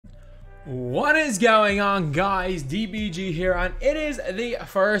What is going on, guys? DBG here, and it is the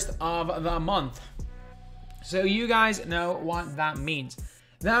first of the month. So you guys know what that means.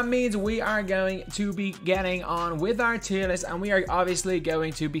 That means we are going to be getting on with our tier list, and we are obviously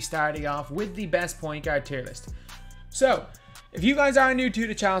going to be starting off with the best point guard tier list. So if you guys are new to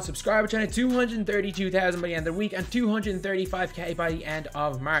the channel, subscribe to the channel. 232,000 by the end of the week and 235k by the end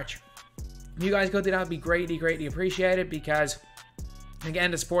of March. If you guys could do that, would be greatly appreciated, because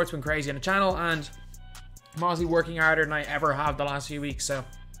again, the support's been crazy on the channel, and I'm honestly working harder than I ever have the last few weeks. So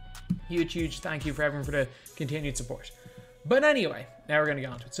huge thank you for everyone for the continued support. But anyway, now we're going to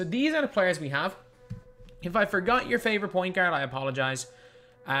get on to it. So these are the players we have. If I forgot your favorite point guard, I apologize.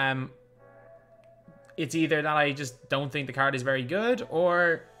 It's either that I just don't think the card is very good,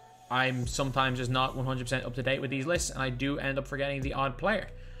 or I'm sometimes just not 100% up to date with these lists, and I do end up forgetting the odd player.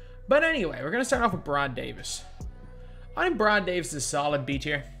 But anyway, we're going to start off with Brad Davis. I think Brad Davis is solid B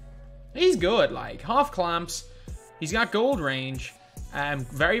tier. He's good, like half clamps. He's got gold range,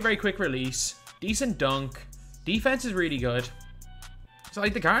 very quick release, decent dunk, defense is really good. So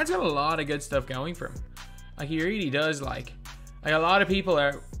like the card's got a lot of good stuff going for him. Like he really does. Like a lot of people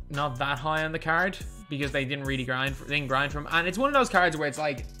are not that high on the card because they didn't really grind for him. And it's one of those cards where it's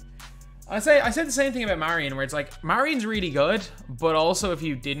like, I said the same thing about Marion, where it's like Marion's really good, but also if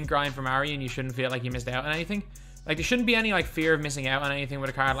you didn't grind for Marion, you shouldn't feel like you missed out on anything. Like, there shouldn't be any, like, fear of missing out on anything with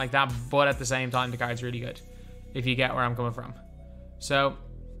a card like that, but at the same time, the card's really good, if you get where I'm coming from. So,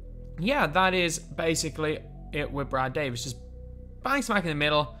 yeah, that is basically it with Brad Davis. Just bang smack in the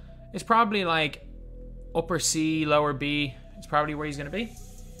middle. It's probably, like, upper C, lower B. It's probably where he's going to be.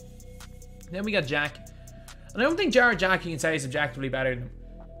 Then we got Jack. And I don't think Jared Jack, you can say, is objectively better than him.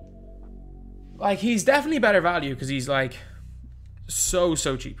 Like, he's definitely better value, because he's, like, so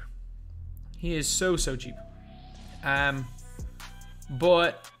cheap. He is so cheap.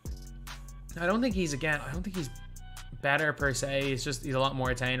 But I don't think he's better per se. It's just he's a lot more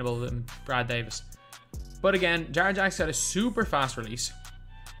attainable than Brad Davis. But again, Jared Jack's got a super fast release.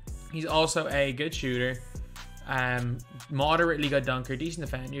 He's also a good shooter, moderately good dunker, decent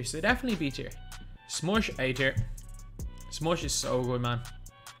defender. So definitely B tier. Smush A tier. Smush is so good, man.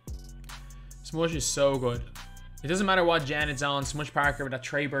 Smush is so good. It doesn't matter what gen it's on. Smush Parker with that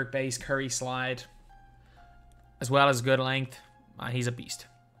Trey Burke base Curry slide, as well as good length. He's a beast.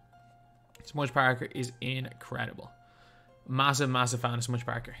 Smudge Parker is incredible. Massive fan of Smudge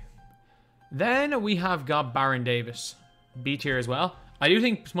Parker. Then we have got Baron Davis. B tier as well. I do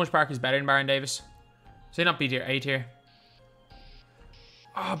think Smudge Parker is better than Baron Davis. So not B tier, A tier.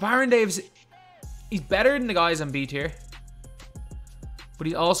 Oh, Baron Davis, he's better than the guys on B tier, but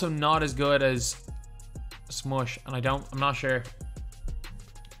he's also not as good as Smush. And I'm not sure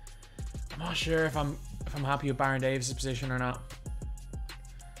if I'm happy with Baron Davis' position or not.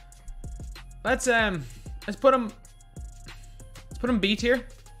 Let's put him B tier, and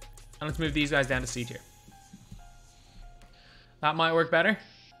let's move these guys down to C tier. That might work better,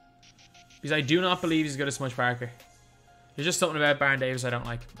 because I do not believe he's as good as Smush Parker. There's just something about Baron Davis I don't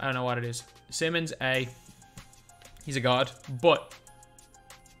like. I don't know what it is. Simmons A. He's a god, but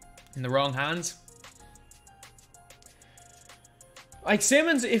in the wrong hands. Like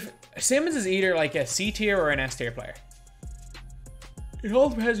Simmons, if Simmons is either like a C tier or an S tier player. It all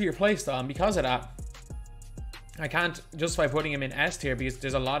depends on your playstyle, and because of that, I can't justify putting him in S tier, because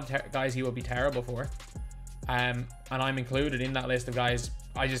there's a lot of guys he will be terrible for. And I'm included in that list of guys.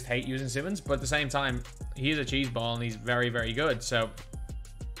 I just hate using Simmons, but at the same time, he's a cheese ball and he's very good. So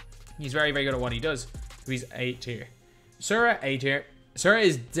he's very good at what he does. So he's A tier. Sura, A tier. Sura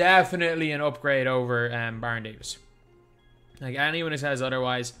is definitely an upgrade over Baron Davis. Like anyone who says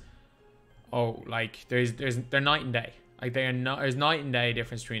otherwise, oh, like they're night and day. Like there's night and day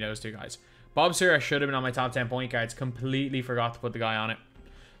difference between those two guys. Bob Sura should have been on my top 10 point guards. Completely forgot to put the guy on it.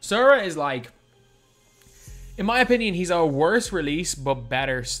 Sura is like, in my opinion, he's a worse release but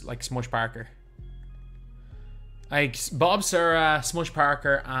better like Smush Parker. Like Bob Sura, Smush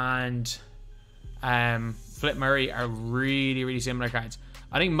Parker, and Flip Murray are really similar cards.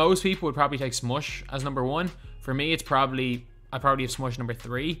 I think most people would probably take Smush as number 1. For me, I probably have Smush number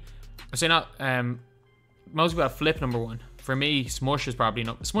 3. I say not. Most people have Flip number 1. For me, Smush is probably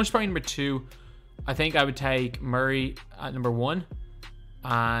number 2. I think I would take Murray at number 1,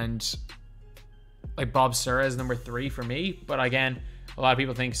 and like Bob Sura is number 3 for me. But again, a lot of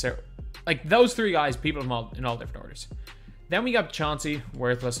people think Sura. Like those 3 guys, people have them all in all different orders. Then we got Chauncey,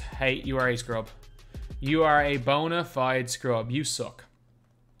 worthless. Hey, you are a scrub. You are a bona fide scrub. You suck.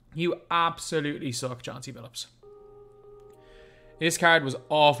 You absolutely suck, Chauncey Billups. This card was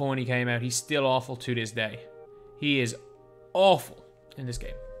awful when he came out. He's still awful to this day. He is awful in this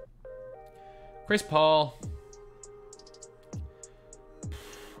game. Chris Paul.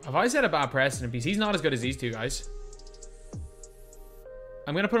 Have I set a bad precedent? Because he's not as good as these two guys.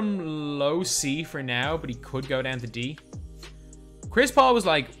 I'm going to put him low C for now, but he could go down to D. Chris Paul was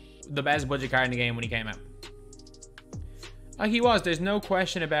like the best budget card in the game when he came out. Like he was. There's no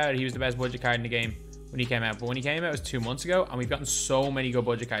question about it. He was the best budget card in the game when he came out. But when he came out, it was 2 months ago, and we've gotten so many good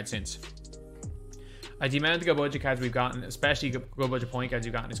budget cards since. The amount of good budget cards we've gotten, especially good budget point cards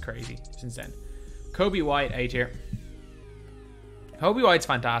we've gotten, is crazy since then. Kobe White, A tier. Kobe White's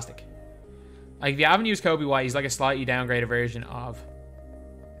fantastic. Like, if you haven't used Kobe White, he's like a slightly downgraded version of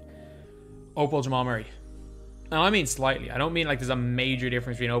Opal Jamal Murray. Now, I mean slightly. I don't mean like there's a major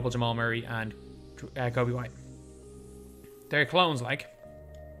difference between Opal Jamal Murray and Kobe White. They're clones, like.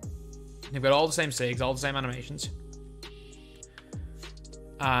 They've got all the same SIGs, all the same animations.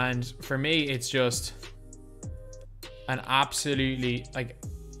 And for me, it's just an absolutely, like,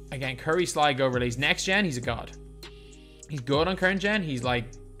 again, Curry slide go release. Next gen, he's a god. He's good on current gen. He's like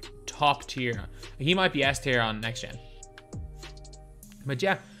top tier. He might be S tier on next gen. But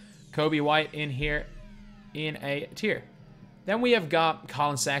yeah, Kobe White in here in A tier. Then we have got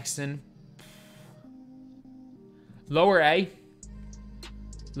Colin Sexton. Lower A.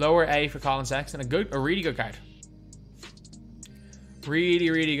 Lower A for Colin Sexton. A really good card.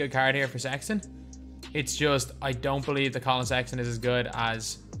 Really good card here for Sexton. It's just, I don't believe that Colin Sexton is as good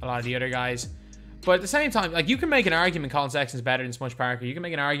as a lot of the other guys. But at the same time, like, you can make an argument Colin Sexton's better than Smush Parker. You can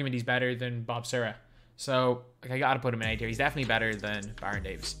make an argument he's better than Bob Sura. So, like, I gotta put him in A tier. He's definitely better than Baron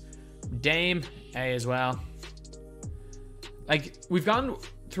Davis. Dame, A as well. Like, we've gone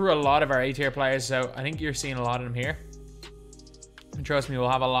through a lot of our A tier players, so I think you're seeing a lot of them here. And trust me, we'll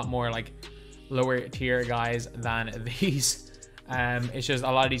have a lot more, like, lower tier guys than these. It's just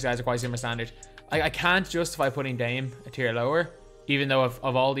a lot of these guys are quite similar standard. I can't justify putting Dame a tier lower, even though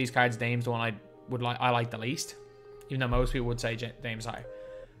of all these cards, Dame's the one I like the least. Even though most people would say Dame's higher.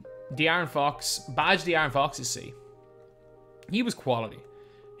 De'Aaron Fox, badge De'Aaron Fox is C. He was quality.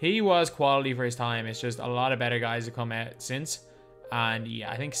 He was quality for his time. It's just a lot of better guys have come out since. And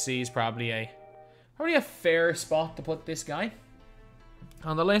yeah, I think C is probably a fair spot to put this guy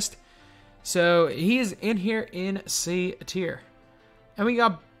on the list. So he is in here in C tier. And we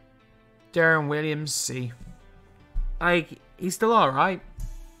got Darren Williams, C. Like, he's still alright.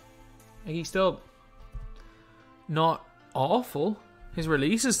 Like, he's still not awful. His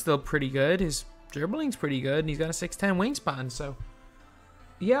release is still pretty good. His dribbling's pretty good. And he's got a 6'10 wingspan. So,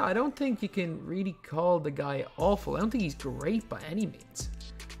 yeah, I don't think you can really call the guy awful. I don't think he's great by any means.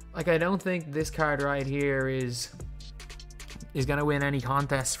 Like, I don't think this card right here is going to win any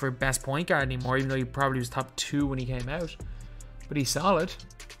contests for best point guard anymore. Even though he probably was top 2 when he came out. But he's solid.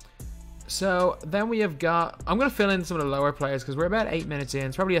 So then we have got, I'm going to fill in some of the lower players because we're about 8 minutes in.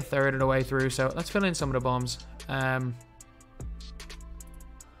 It's probably a third of the way through. So let's fill in some of the bums.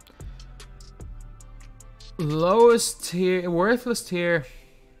 Lowest tier, worthless tier.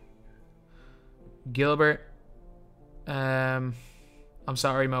 Gilbert. I'm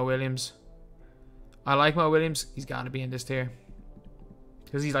sorry, Mo Williams. I like Mo Williams. He's got to be in this tier.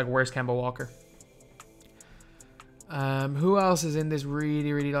 Because he's like worse Kemba Walker. Who else is in this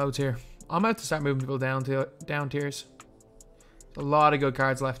really low tier? I'm about to start moving people down tiers. A lot of good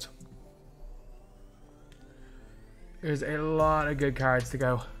cards left. There's a lot of good cards to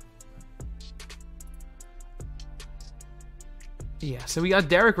go. Yeah, so we got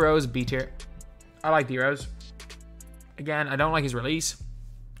Derrick Rose, B tier. I like D-Rose. Again, I don't like his release,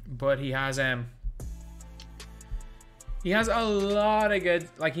 but he has a lot of good,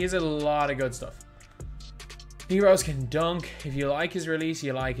 like, he has a lot of good stuff. D-Rose can dunk. If you like his release,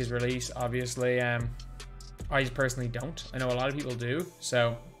 you like his release. Obviously, I just personally don't. I know a lot of people do,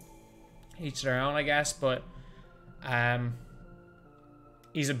 so each their own, I guess. But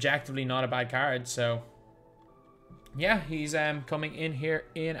he's objectively not a bad card, so yeah, he's coming in here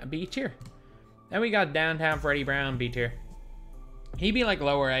in a B tier. Then we got Downtown Freddie Brown, B tier. He'd be like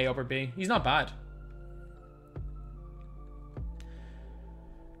lower A, upper B. He's not bad.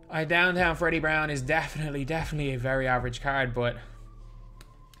 Downtown Freddie Brown is definitely a very average card, but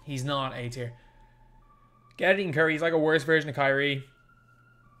he's not A tier. Getting Curry, he's like a worse version of Kyrie.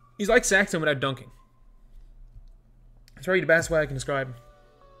 He's like Sexton without dunking. That's really the best way I can describe him.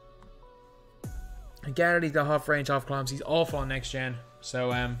 I get it, he's got half range, half clamps. He's awful on next gen.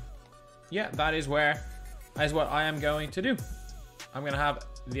 So, yeah, that is what I am going to do. I'm going to have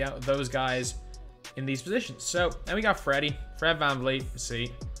those guys in these positions. So, then we got Fred VanVleet,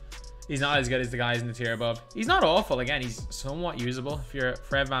 C. He's not as good as the guys in the tier above. He's not awful. Again, he's somewhat usable. If you're a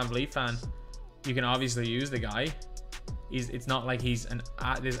Fred VanVleet fan, you can obviously use the guy. It's not like he's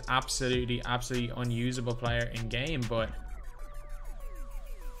this absolutely unusable player in game, but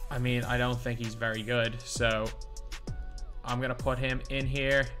I mean, I don't think he's very good. So I'm going to put him in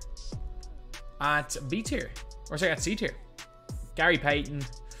here at B tier. Or sorry, at C tier. Gary Payton.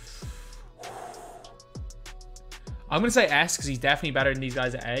 I'm going to say S because he's definitely better than these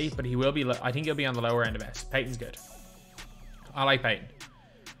guys at A, but he will be, I think he'll be on the lower end of S. Payton's good. I like Payton.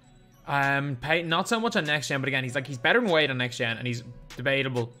 Payton, not so much on next gen, but again, he's better than Wade on next gen, and he's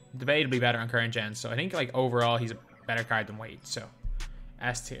debatably better on current gen. So I think like overall, he's a better card than Wade. So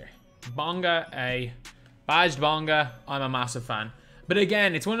S tier. Bonga, A. Badged Bonga, I'm a massive fan. But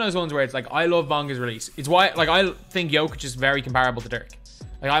again, it's one of those ones where it's like, I love Bonga's release. It's why, like, I think Jokic is very comparable to Dirk.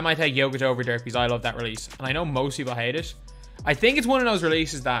 Like, I might take Jokic over Dirk because I love that release. And I know most people hate it. I think it's one of those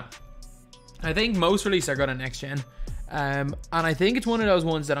releases that, I think most releases are good on next gen. And I think it's one of those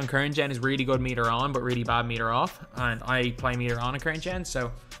ones that on current gen is really good meter on, but really bad meter off. And I play meter on current gen,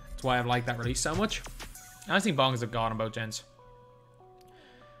 so that's why I like that release so much. I think Bonga's a god on both gens.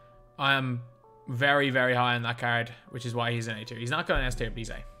 I'm very, very high on that card, which is why he's an A tier. He's not going to S tier, but he's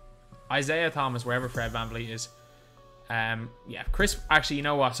A. Isaiah Thomas, wherever Fred VanVleet is. Yeah, Chris, actually, you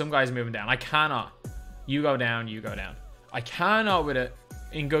know what? Some guys are moving down. I cannot. You go down, you go down. I cannot, with it,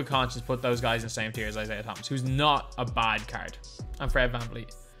 in good conscience, put those guys in the same tier as Isaiah Thomas, who's not a bad card. And Fred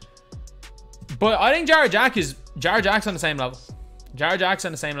VanVleet. But I think Jared Jack's on the same level. Jared Jack's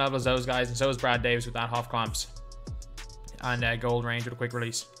on the same level as those guys, and so is Brad Davis with that Hoff clamps. And Gold Range with a quick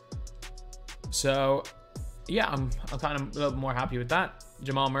release. So, yeah, I'm kind of a little bit more happy with that.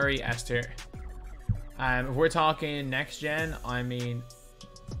 Jamal Murray, S tier. If we're talking next gen, I mean,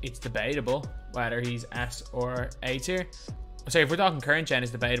 it's debatable whether he's S or A tier. So if we're talking current gen,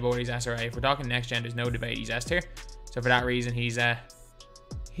 it's debatable whether he's S or A. If we're talking next gen, there's no debate, he's S tier. So for that reason, he's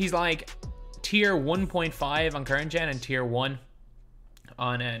like tier 1.5 on current gen and tier 1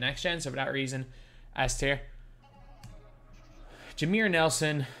 on next gen. So for that reason, S tier. Jameer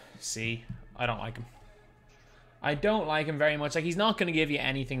Nelson, C. I don't like him. I don't like him very much. Like, he's not going to give you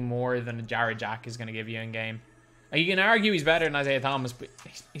anything more than Jared Jack is going to give you in game. Like, you can argue he's better than Isaiah Thomas, but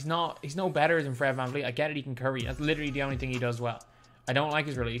he's no better than Fred VanVleet. I get it, he can curry. That's literally the only thing he does well. I don't like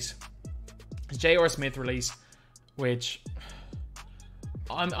his release. His J.R. Smith release, which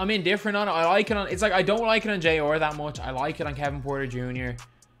I'm indifferent on it. I like it on, it's like I don't like it on J.R. that much. I like it on Kevin Porter Jr.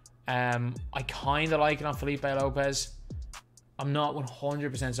 I kind of like it on Felipe Lopez. I'm not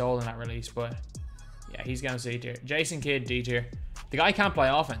 100% sold on that release, but yeah, he's going to C tier. Jason Kidd, D tier. The guy can't play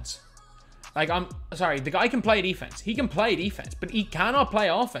offense. Like, I'm sorry, the guy can play defense. He can play defense, but he cannot play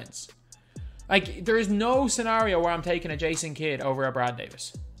offense. Like, there is no scenario where I'm taking a Jason Kidd over a Brad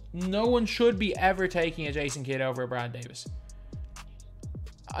Davis. No one should be ever taking a Jason Kidd over a Brad Davis.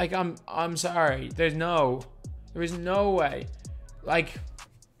 Like, I'm sorry. There is no way. Like,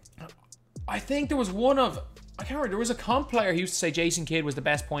 I think there was I can't remember, there was a comp player who used to say Jason Kidd was the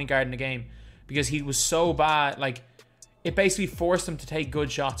best point guard in the game because he was so bad. Like, it basically forced him to take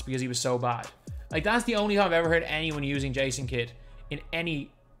good shots because he was so bad. Like, that's the only time I've ever heard anyone using Jason Kidd in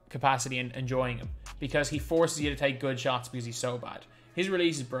any capacity and enjoying him, because he forces you to take good shots because he's so bad. His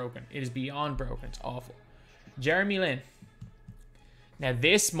release is broken. It is beyond broken. It's awful. Jeremy Lin. Now,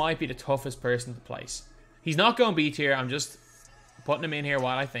 this might be the toughest person to place. He's not going B tier. I'm just putting him in here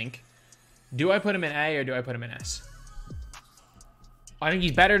while I think. Do I put him in A or do I put him in S? I think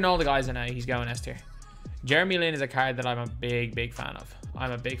he's better than all the guys in A. He's going S tier. Jeremy Lin is a card that I'm a big fan of.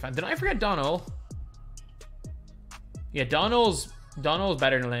 I'm a big fan. Did I forget Donald? Yeah, Donald's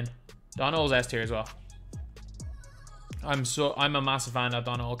better than Lin. Donald's S tier as well. I'm a massive fan of that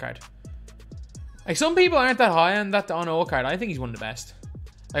Donald card. Like, some people aren't that high on that Donald card. I think he's one of the best.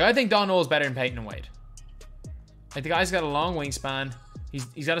 Like, I think Donald's better than Payton and Wade. Like, the guy's got a long wingspan.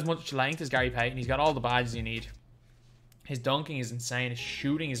 He's got as much length as Gary Payton. He's got all the badges you need. His dunking is insane. His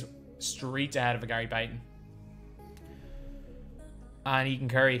shooting is streets ahead of a Gary Payton. And he can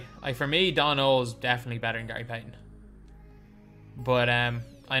curry. Like, for me, Donald is definitely better than Gary Payton. But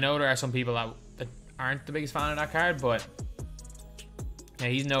I know there are some people that aren't the biggest fan of that card, but yeah,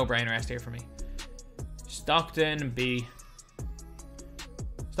 he's no-brainer S tier for me. Stockton, B.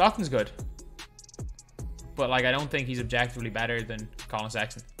 Stockton's good. But, like, I don't think he's objectively better than Colin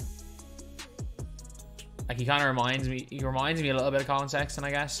Sexton. Like, he kind of reminds me a little bit of Colin Sexton,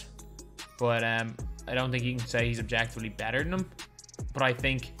 I guess. But I don't think you can say he's objectively better than him. But I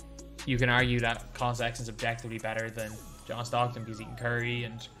think you can argue that Colin Sexton's objectively better than John Stockton because he can curry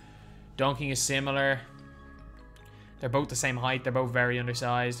and dunking is similar. They're both the same height. They're both very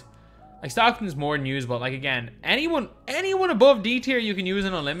undersized. Like, Stockton's more than usable. Like, again, anyone above D tier you can use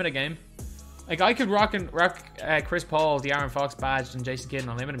in an unlimited game. Like, I could rock Chris Paul, the Aaron Fox badge, and Jason Kidd in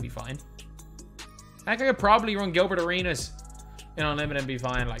Unlimited and be fine. Like, I could probably run Gilbert Arenas in Unlimited and be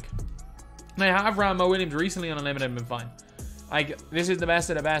fine. Like, and I have ran Mo Williams recently on Unlimited and been fine. Like, this is the best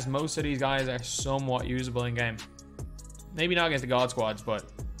of the best. Most of these guys are somewhat usable in game. Maybe not against the God Squads, but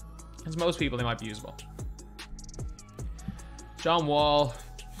against most people, they might be usable. John Wall.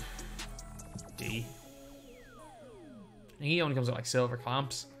 D. He only comes with like silver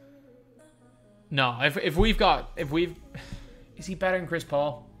clamps. No, is he better than Chris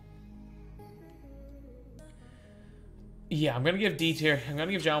Paul? Yeah, I'm gonna give D tier. I'm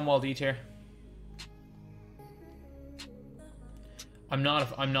gonna give John Wall D tier. I'm not a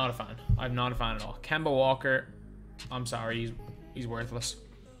fan. I'm not a fan at all. Kemba Walker, I'm sorry, he's worthless.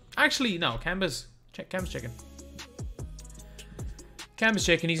 Actually, no, Kemba's chicken. Kemba's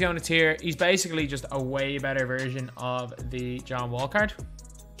chicken. He's going to tier. He's basically just a way better version of the John Wall card.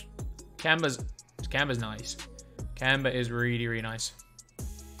 Kemba's nice. Kemba is really, really nice.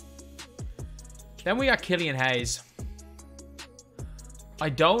 Then we got Killian Hayes. I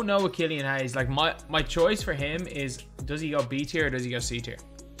don't know what Killian Hayes. Like, my choice for him is, does he go B tier or does he go C tier?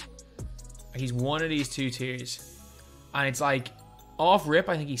 He's one of these two tiers. And it's like, off rip,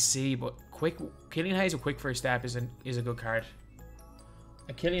 I think he's C, but Killian Hayes with quick first step is a good card.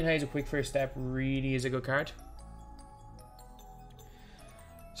 A Killian Hayes with quick first step really is a good card.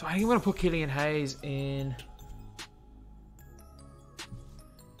 So I think I'm going to put Killian Hayes in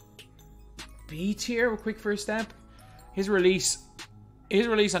B tier with quick first step. His release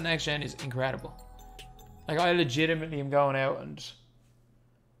on next gen is incredible. Like, I legitimately am going out and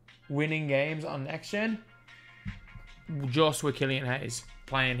winning games on next gen just with Killian Hayes,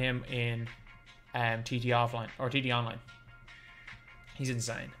 playing him in TT offline or TT online. He's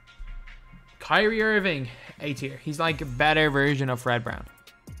insane. Kyrie Irving, A tier. He's like a better version of Fred Brown.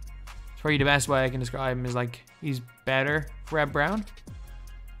 It's probably the best way I can describe him, is like, he's better Fred Brown,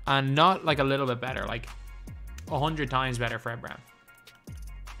 and not like a little bit better, like 100 times better Fred Brown.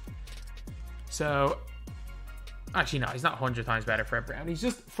 So, actually no, he's not 100 times better Fred Brown. He's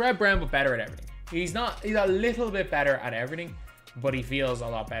just Fred Brown, but better at everything. He's a little bit better at everything, but he feels a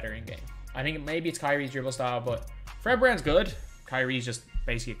lot better in game. I think maybe it's Kyrie's dribble style, but Fred Brown's good. Kyrie's just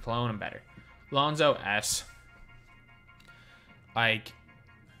basically a clone and better. Lonzo, S. Like,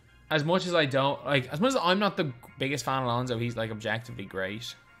 as much as I'm not the biggest fan of Lonzo, he's like objectively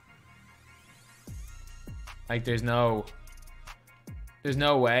great. Like, there's no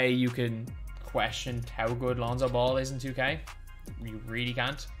way you can question how good Lonzo Ball is in 2K. You really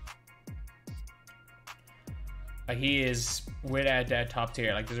can't. Like, he is without that top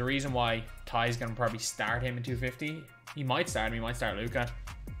tier. Like, there's a reason why Ty's gonna probably start him in 250. He might start him. He might start Luka.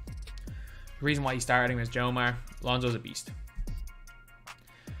 The reason why he's starting is Jomar. Lonzo's a beast.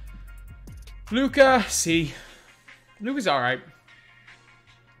 Luka, C. Luka's alright.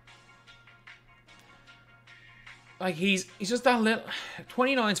 Like, he's just that little.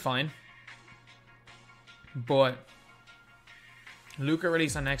 29's fine. But Luka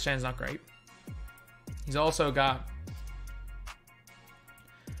release on next gen is not great. He's also got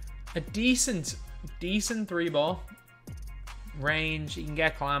a decent 3-ball range. He can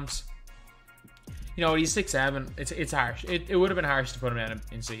get clamps. You know, he's 6'7". It's harsh. It would have been harsh to put him down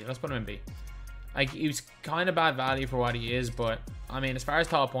in C. Let's put him in B. Like, he was kind of bad value for what he is, but I mean, as far as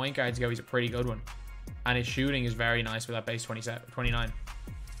top point guards go, he's a pretty good one. And his shooting is very nice with that base 29.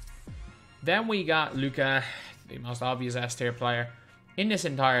 Then we got Luka, the most obvious S tier player in this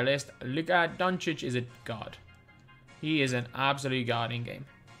entire list. Luka Doncic is a god. He is an absolute god in game.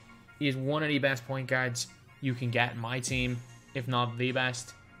 He is one of the best point guards you can get in my team, if not the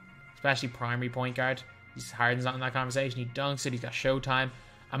best. Especially primary point guard. Harden's not in that conversation. He dunks it. He's got showtime.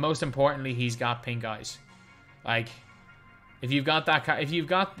 And most importantly, he's got pink eyes. Like, if you've got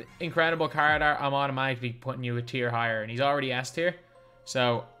incredible card art, I'm automatically putting you a tier higher. And he's already S tier.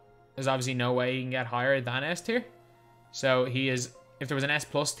 So there's obviously no way he can get higher than S tier. So he is, if there was an S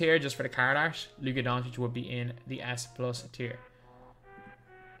plus tier just for the card art, Luka Doncic would be in the S plus tier.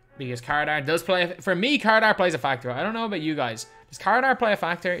 Because card art does play, for me, card art plays a factor. I don't know about you guys. Does card art play a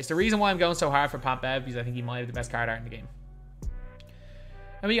factor? It's the reason why I'm going so hard for Pat Bev, because I think he might have the best card art in the game.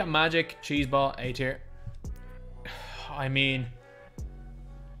 And we got Magic, Cheeseball, A tier. I mean,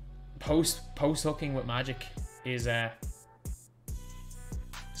 post hooking with Magic is a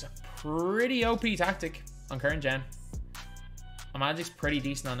pretty OP tactic on current gen. And Magic's pretty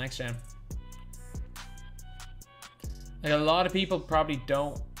decent on next gen. Like, a lot of people probably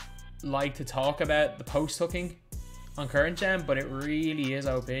don't like to talk about the post hooking on current gen, but it really is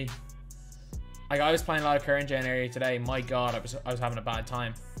OP. Like, I was playing a lot of current gen area today. My god, I was having a bad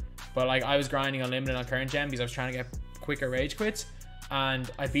time. But like I was grinding unlimited on current gen because I was trying to get quicker rage quits,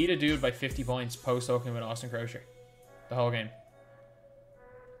 and I beat a dude by 50 points post-hooking with Austin Crozier the whole game.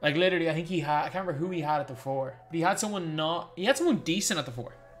 Like literally, I think he had, I can't remember who he had at the 4, but he had someone decent at the 4.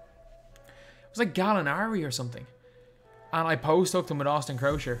 It was like Gallinari or something. And I post-hooked him with Austin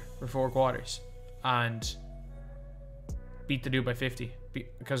Crozier for 4 quarters and beat the dude by 50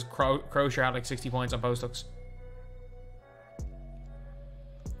 because Crozier had like 60 points on post-hooks.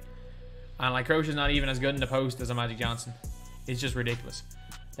 And like Crozier's not even as good in the post as a Magic Johnson. It's just ridiculous.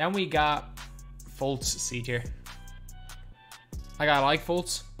 Then we got Fultz C tier. Like I like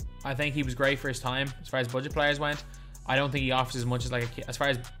Fultz. I think he was great for his time as far as budget players went. I don't think he offers as much as like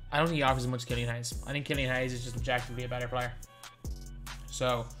I don't think he offers as much as Killian Hayes. I think Killian Hayes is just objectively a better player.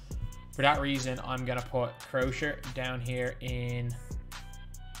 So for that reason, I'm gonna put Crozier down here in.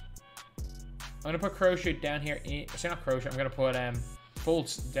 I'm gonna put Crozier down here in. Sorry, not Crozier. I'm gonna put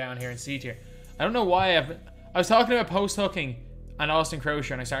Fultz down here in C tier. I don't know why I was talking about post hooking and Austin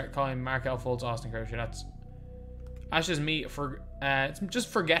Crozier, and I started calling Markel Fultz Austin Crozier. That's just me it's just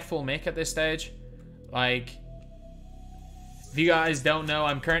forgetful Mick at this stage. Like, if you guys don't know,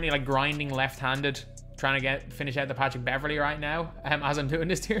 I'm currently like grinding left-handed, trying to finish out the Patrick Beverley right now, as I'm doing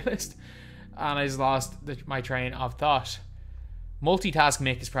this tier list, and I just lost my train of thought. Multitask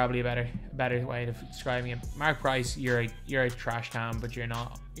Mick is probably a better way of describing it. Mark Price, you're a trash can, but you're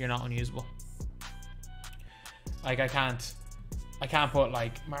not unusable. Like I can't put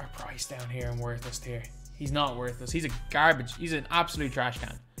like Mark Price down here in worthless tier. He's not worthless. He's a garbage. He's an absolute trash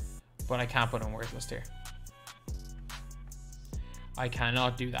can, but I can't put him worthless tier. I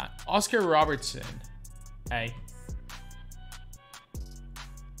cannot do that. Oscar Robertson. Hey.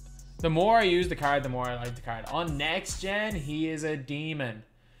 The more I use the card, the more I like the card. On next gen, he is a demon.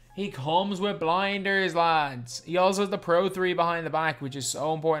 He comes with blinders, lads. He also has the Pro 3 behind the back, which is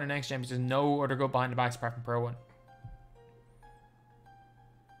so important in next gen because there's no other good behind the backs apart from Pro 1.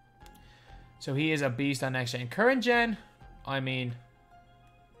 So he is a beast on next gen. Current gen, I mean,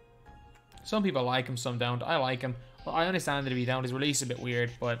 some people like him, some don't. I like him. Well, I understand that if you don't, his release is a bit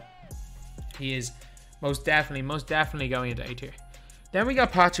weird, but he is most definitely going into A tier. Then we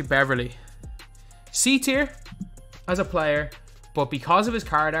got Patrick Beverley. C tier as a player, but because of his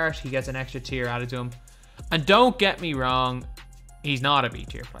card art, he gets an extra tier added to him. And don't get me wrong, he's not a B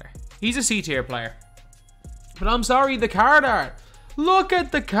tier player. He's a C tier player. But I'm sorry, the card art. Look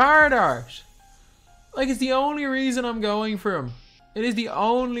at the card art. Like, it's the only reason I'm going for him. It is the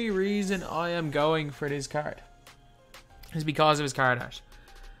only reason I am going for this card. It's because of his card art.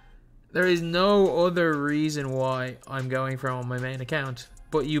 There is no other reason why I'm going for him on my main account.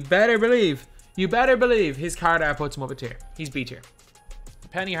 But you better believe his card art puts him up a tier. He's B tier.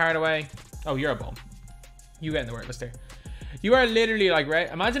 Penny Hardaway. Oh, you're a bum. You get in the worthless tier. You are literally like,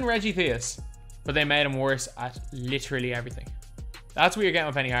 imagine Reggie Theus, but they made him worse at literally everything. That's what you're getting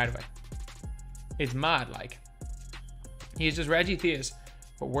with Penny Hardaway. It's mad, like. He is just Reggie Theus,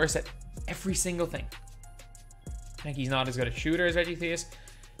 but worse at every single thing. Like, he's not as good a shooter as Reggie Theus.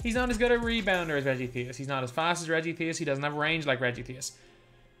 He's not as good a rebounder as Reggie Theus. He's not as fast as Reggie Theus. He doesn't have range like Reggie Theus.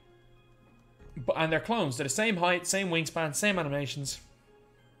 And they're clones. They're the same height, same wingspan, same animations.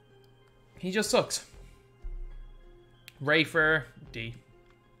 He just sucks. Rafer, D.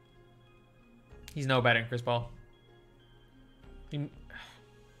 He's no better than Chris Paul.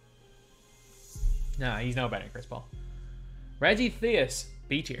 Nah, he's no better than Chris Paul. Reggie Theus,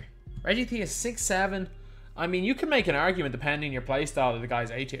 B tier. Reggie Theus, 6'7". I mean, you can make an argument depending on your playstyle that the guy's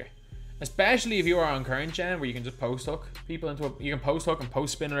A tier. Especially if you are on current gen where you can just post hook people into you can post hook and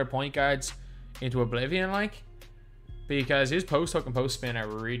post spin other point guards into oblivion, like. Because his post hook and post spin are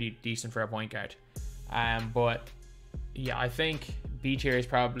really decent for a point guard. But yeah, I think B tier is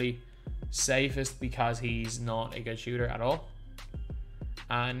probably safest because he's not a good shooter at all.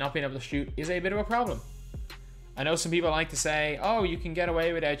 And not being able to shoot is a bit of a problem. I know some people like to say, oh, you can get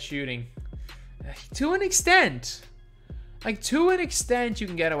away without shooting. To an extent. Like, to an extent, you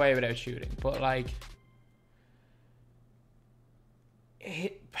can get away without shooting. But, like,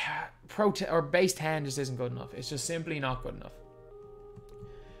 base 10 just isn't good enough. It's just simply not good enough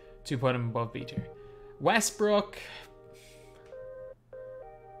to put him above B tier. Westbrook.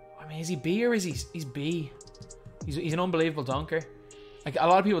 I mean, is he B or is he's B? He's an unbelievable dunker. Like, a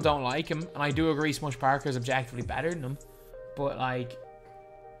lot of people don't like him, and I do agree Smush Parker is objectively better than him. But, like,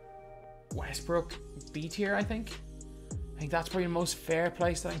 Westbrook, B tier, I think. I think that's probably the most fair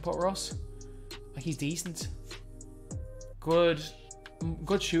place that I can put Russ. Like, he's decent. Good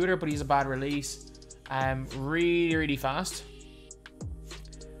shooter, but he's a bad release. Really, really fast.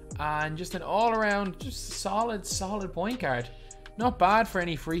 And just an all-around, just solid point guard. not bad for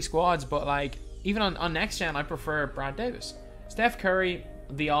any free squads, but like even on next gen, I prefer Brad Davis. Steph Curry,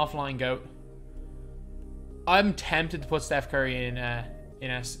 the offline GOAT. I'm tempted to put Steph Curry in A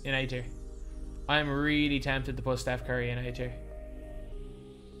tier. I'm really tempted to put Steph Curry in A tier.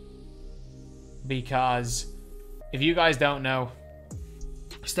 Because if you guys don't know,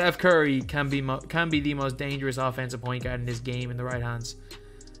 Steph Curry can be the most dangerous offensive point guard in this game in the right hands.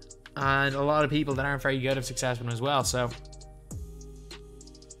 And a lot of people that aren't very good have success with him as well. So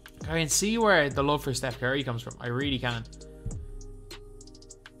I can see where the love for Steph Curry comes from. I really can.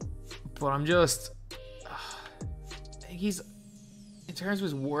 But I'm just... I think he's... In terms of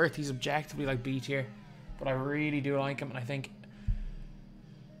his worth, he's objectively like B tier. But I really do like him. And I think...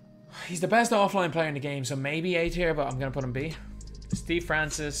 he's the best offline player in the game. So maybe A tier, but I'm going to put him B. Steve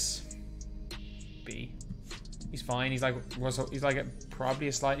Francis... B. He's fine. He's like Russell. He's like probably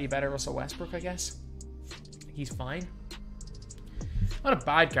a slightly better Russell Westbrook, I guess. He's fine. Not a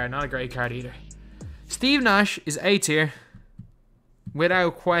bad card, not a great card either. Steve Nash is A tier,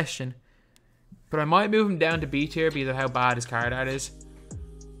 without question. But I might move him down to B tier because of how bad his card art is.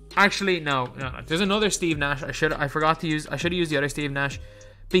 Actually, no. There's another Steve Nash. I should have used the other Steve Nash.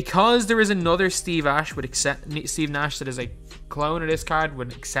 Because there is another Steve Nash that is a clone of this card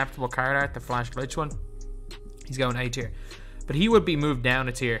with an acceptable card art, the Flash Glitch one. He's going A tier. But he would be moved down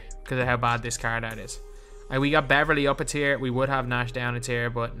a tier because of how bad this card art is. We got Beverly up a tier. We would have Nash down a tier,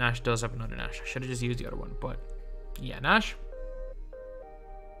 but Nash does have another Nash. I should have just used the other one. But yeah, Nash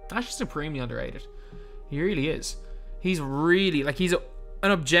is supremely underrated. He really is. He's really, like, he's an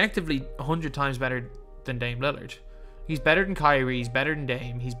objectively 100 times better than Dame Lillard. He's better than Kyrie. He's better than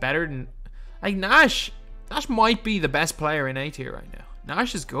Dame. He's better than... like, Nash might be the best player in A tier right now.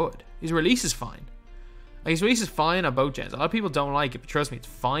 Nash is good. His release is fine. Like, his release is fine on both gens. A lot of people don't like it, but trust me, it's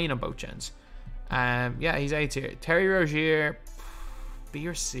fine on both gens. Yeah, he's A tier. Terry Rozier, B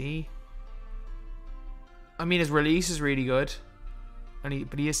or C. I mean, his release is really good, but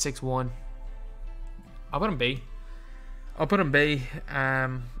he is 6'1". I'll put him B.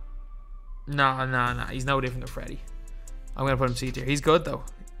 Nah. He's no different than Freddie. I'm gonna put him C tier. He's good though.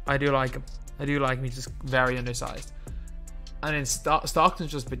 I do like him. He's just very undersized. And then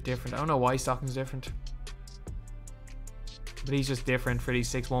Stockton's just a bit different. I don't know why Stockton's different, but he's just different for these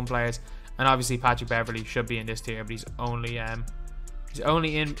 6'1" players. And obviously Patrick Beverly should be in this tier, but he's only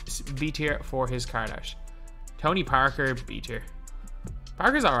in B tier for his card art. Tony Parker, B tier.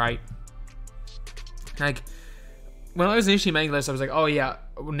 Parker's alright. Like, when I was initially making this, I was like, oh yeah,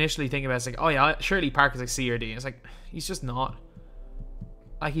 initially thinking about it, it's like, oh yeah, surely Parker's like C or D. And it's like, he's just not.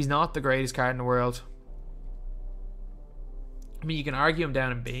 Like, he's not the greatest card in the world. I mean, you can argue him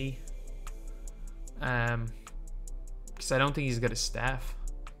down in B. Because I don't think he's as good as Steph.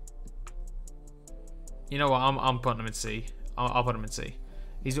 You know what? I'm putting him in C. I'll put him in C.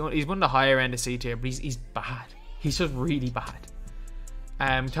 He's one of the higher end of C tier, but he's bad. He's just really bad.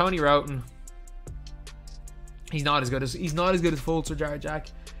 Tony Roten. He's not as good as Fultz or Jared Jack.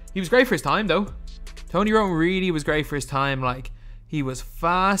 He was great for his time though. Tony Roten really was great for his time. Like, he was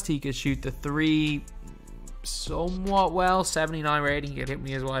fast. He could shoot the three somewhat well. 79 rating. He could hit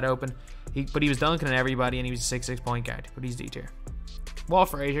me as wide open. But he was dunking on everybody, and he was a 6'6" point guard. But he's D tier. Walt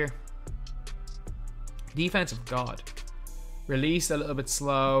Frazier. Defensive god. Release a little bit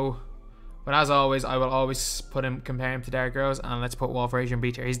slow, but as always, I will always compare him to Derrick Rose, and let's put Walt Frazier in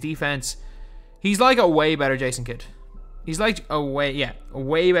B tier. His defense, he's like a way better Jason Kidd. He's like a way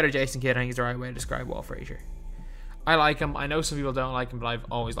better Jason Kidd. I think is the right way to describe Walt Frazier. I like him. I know some people don't like him, but I've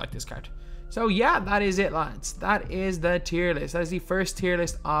always liked this card. So yeah, that is it, lads. That is the tier list. That is the first tier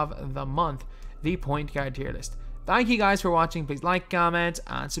list of the month, the point guard tier list. Thank you guys for watching. Please like, comment,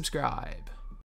 and subscribe.